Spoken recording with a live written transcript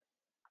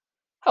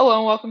Hello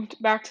and welcome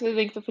back to the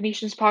Thank the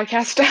Phoenicians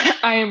podcast.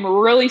 I am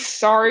really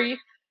sorry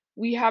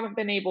we haven't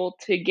been able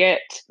to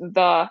get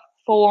the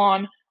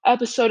full-on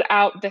episode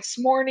out this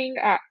morning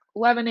at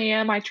 11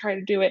 a.m. I tried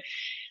to do it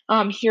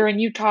here in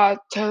Utah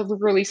to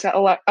release at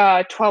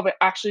 12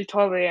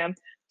 a.m.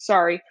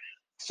 Sorry.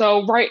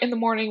 So right in the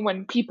morning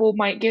when people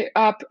might get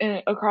up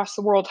across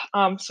the world.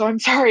 So I'm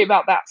sorry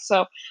about that.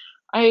 So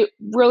I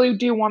really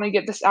do want to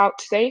get this out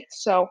today.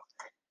 So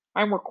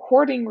I'm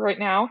recording right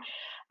now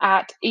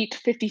at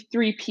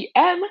 8:53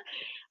 p.m.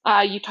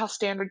 Utah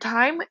Standard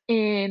Time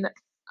in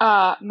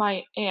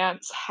my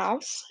aunt's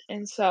house,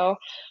 and so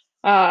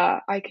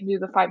I can do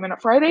the 5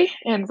 Minute Friday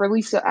and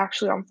release it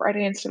actually on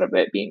Friday instead of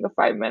it being the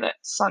 5 Minute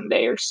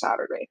Sunday or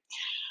Saturday.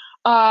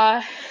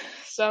 Uh,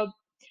 so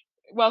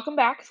welcome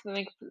back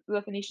to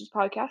the Phoenicians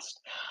podcast.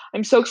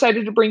 I'm so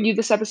excited to bring you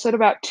this episode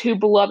about two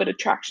beloved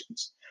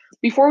attractions.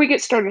 Before we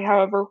get started,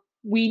 however,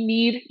 we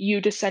need you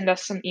to send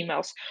us some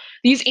emails.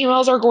 These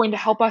emails are going to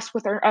help us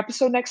with our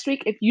episode next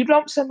week. If you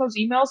don't send those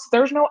emails,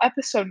 there's no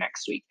episode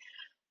next week.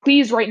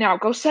 Please, right now,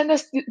 go send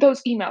us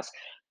those emails.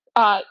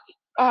 Uh,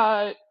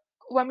 uh,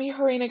 Let me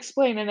hurry and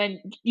explain, and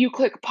then you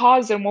click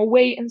pause and we'll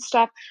wait and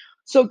stuff.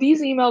 So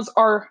these emails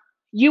are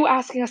you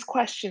asking us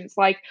questions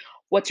like,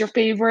 what's your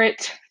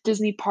favorite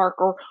Disney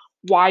park, or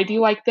why do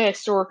you like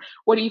this, or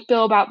what do you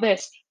feel about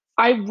this?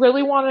 I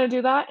really want to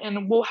do that,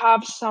 and we'll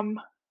have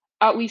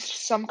at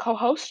least some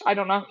co-host. I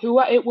don't know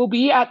who it will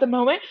be at the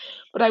moment,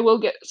 but I will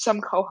get some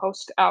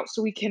co-host out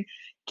so we can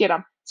get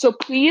them. So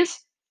please,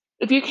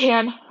 if you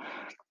can,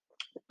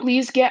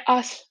 please get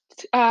us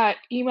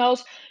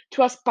emails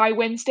to us by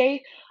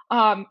Wednesday.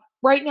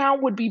 Right now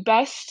would be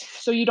best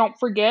so you don't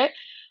forget.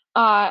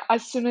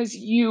 As soon as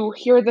you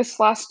hear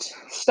this last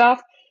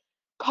stuff,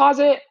 pause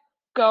it,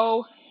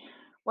 go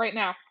right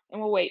now,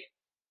 and we'll wait.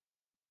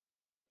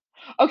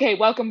 Okay,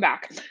 welcome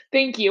back.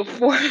 Thank you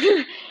for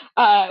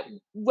uh,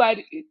 let,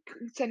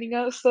 sending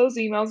us those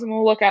emails, and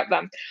we'll look at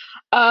them.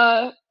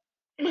 Uh,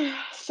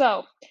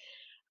 so,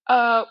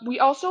 we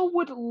also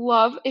would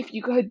love if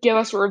you could give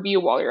us a review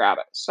while you're at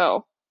it.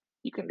 So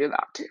you can do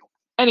that too.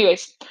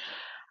 Anyways,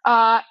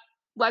 uh,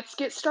 let's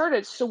get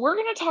started. So we're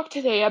going to talk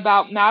today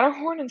about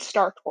Matterhorn and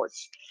Star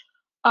Tours.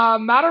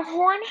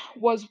 Matterhorn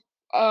was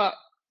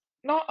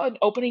not an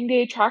opening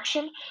day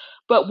attraction,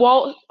 but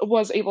Walt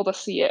was able to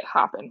see it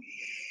happen.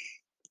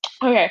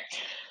 Okay,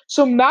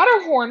 so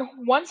Matterhorn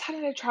once had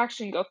an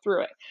attraction go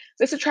through it.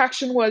 This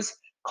attraction was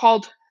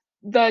called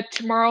the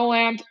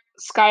Tomorrowland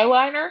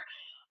Skyliner.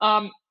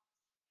 Um,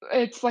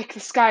 it's like the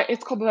sky.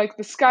 It's called like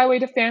the Skyway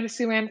to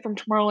Fantasyland, from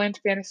Tomorrowland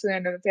to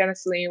Fantasyland, and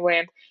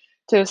Fantasyland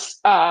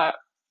to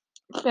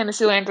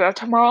Fantasyland to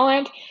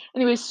Tomorrowland.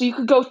 Anyways, so you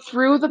could go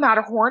through the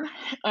Matterhorn.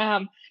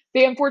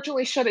 They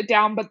unfortunately shut it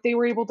down, but they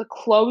were able to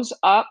close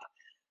up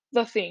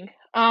the thing.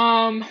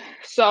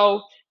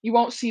 So you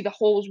won't see the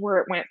holes where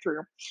it went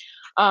through.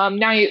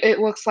 Now it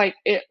looks like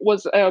it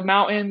was a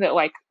mountain that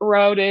like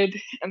eroded,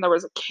 and there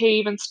was a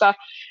cave and stuff,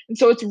 and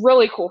so it's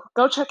really cool.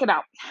 Go check it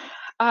out.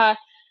 Uh,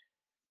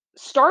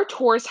 Star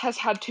Tours has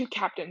had two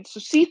captains. So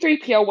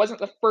C3PO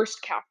wasn't the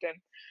first captain.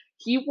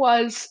 He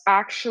was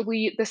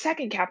actually the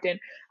second captain.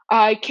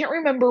 I can't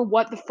remember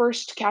what the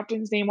first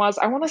captain's name was.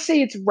 I want to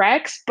say it's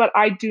Rex, but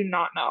I do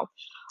not know.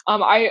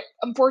 I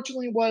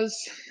unfortunately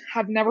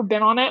have never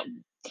been on it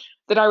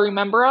that I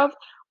remember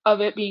of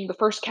it being the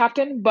first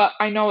captain, but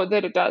I know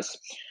that it does.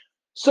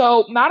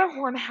 So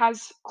Matterhorn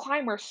has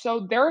climbers,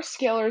 so there are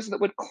scalers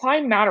that would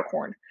climb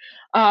Matterhorn.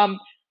 Um,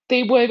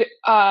 they would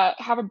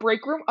have a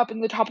break room up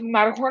in the top of the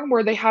Matterhorn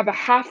where they have a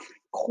half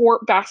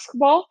court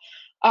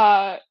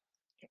uh,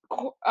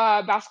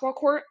 basketball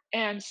court,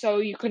 and so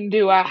you can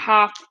do a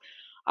half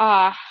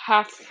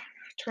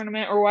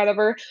tournament or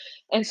whatever.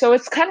 And so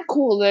it's kind of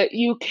cool that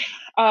you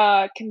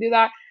can do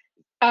that.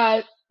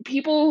 Uh,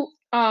 People,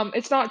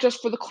 it's not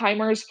just for the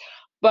climbers,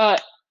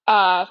 but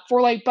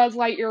for like Buzz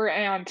Lightyear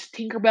and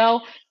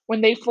Tinkerbell,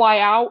 when they fly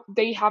out,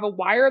 they have a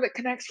wire that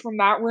connects from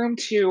that room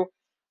to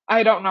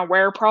I don't know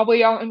where,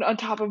 probably on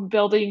top of a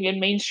building in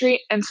Main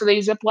Street, and so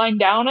they zip line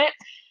down it,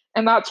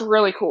 and that's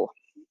really cool.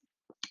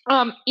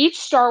 Each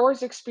Star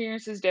Wars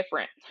experience is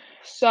different.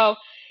 So,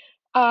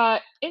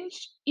 in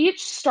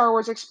each Star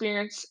Wars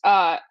experience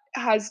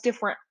has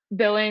different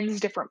villains,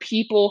 different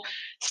people,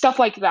 stuff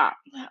like that.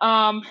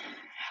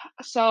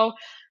 So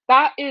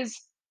that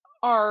is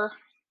our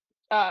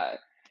uh,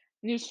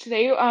 news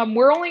today.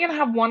 We're only going to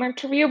have one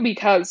interview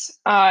because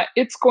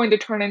it's going to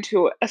turn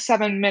into a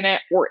 7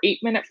 minute or 8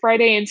 minute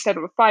Friday instead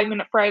of a 5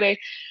 minute Friday,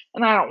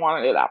 and I don't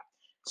want to do that.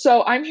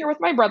 So I'm here with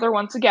my brother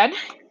once again.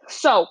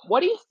 So,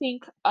 what do you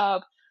think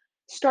of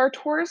Star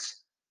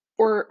Tours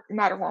or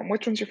Matterhorn?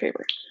 Which one's your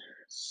favorite?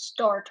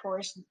 Star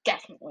Tours,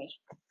 definitely.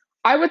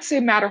 I would say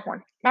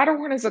Matterhorn.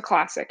 Matterhorn is a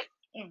classic.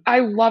 I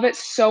love it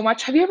so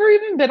much. Have you ever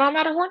even been on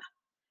Matterhorn?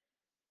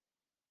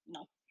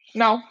 No.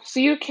 No, so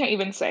you can't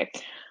even say.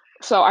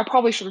 So I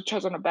probably should have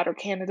chosen a better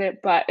candidate,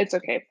 but it's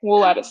okay.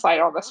 We'll let it slide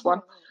on this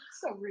one.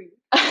 So rude.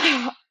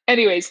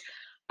 Anyways,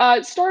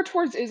 Star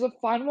Tours is a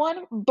fun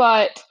one,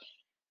 but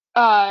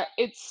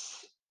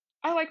it's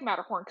I like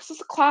Matterhorn because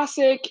it's a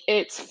classic,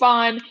 it's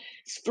fun,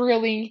 it's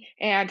thrilling,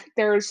 and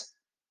there's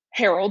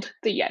Harold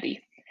the Yeti.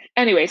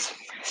 Anyways,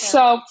 Harold.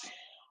 so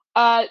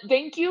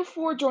thank you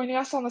for joining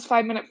us on this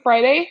 5 Minute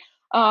Friday.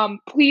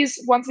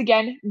 Please, once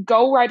again,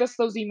 go write us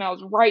those emails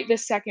right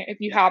this second if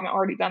you haven't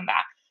already done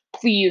that.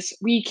 Please,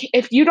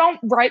 if you don't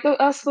write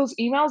us those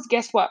emails,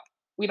 guess what?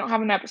 We don't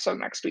have an episode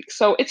next week,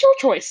 so it's your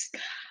choice.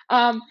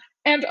 Um,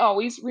 and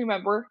always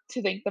remember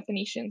to thank the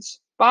Phoenicians.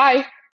 Bye.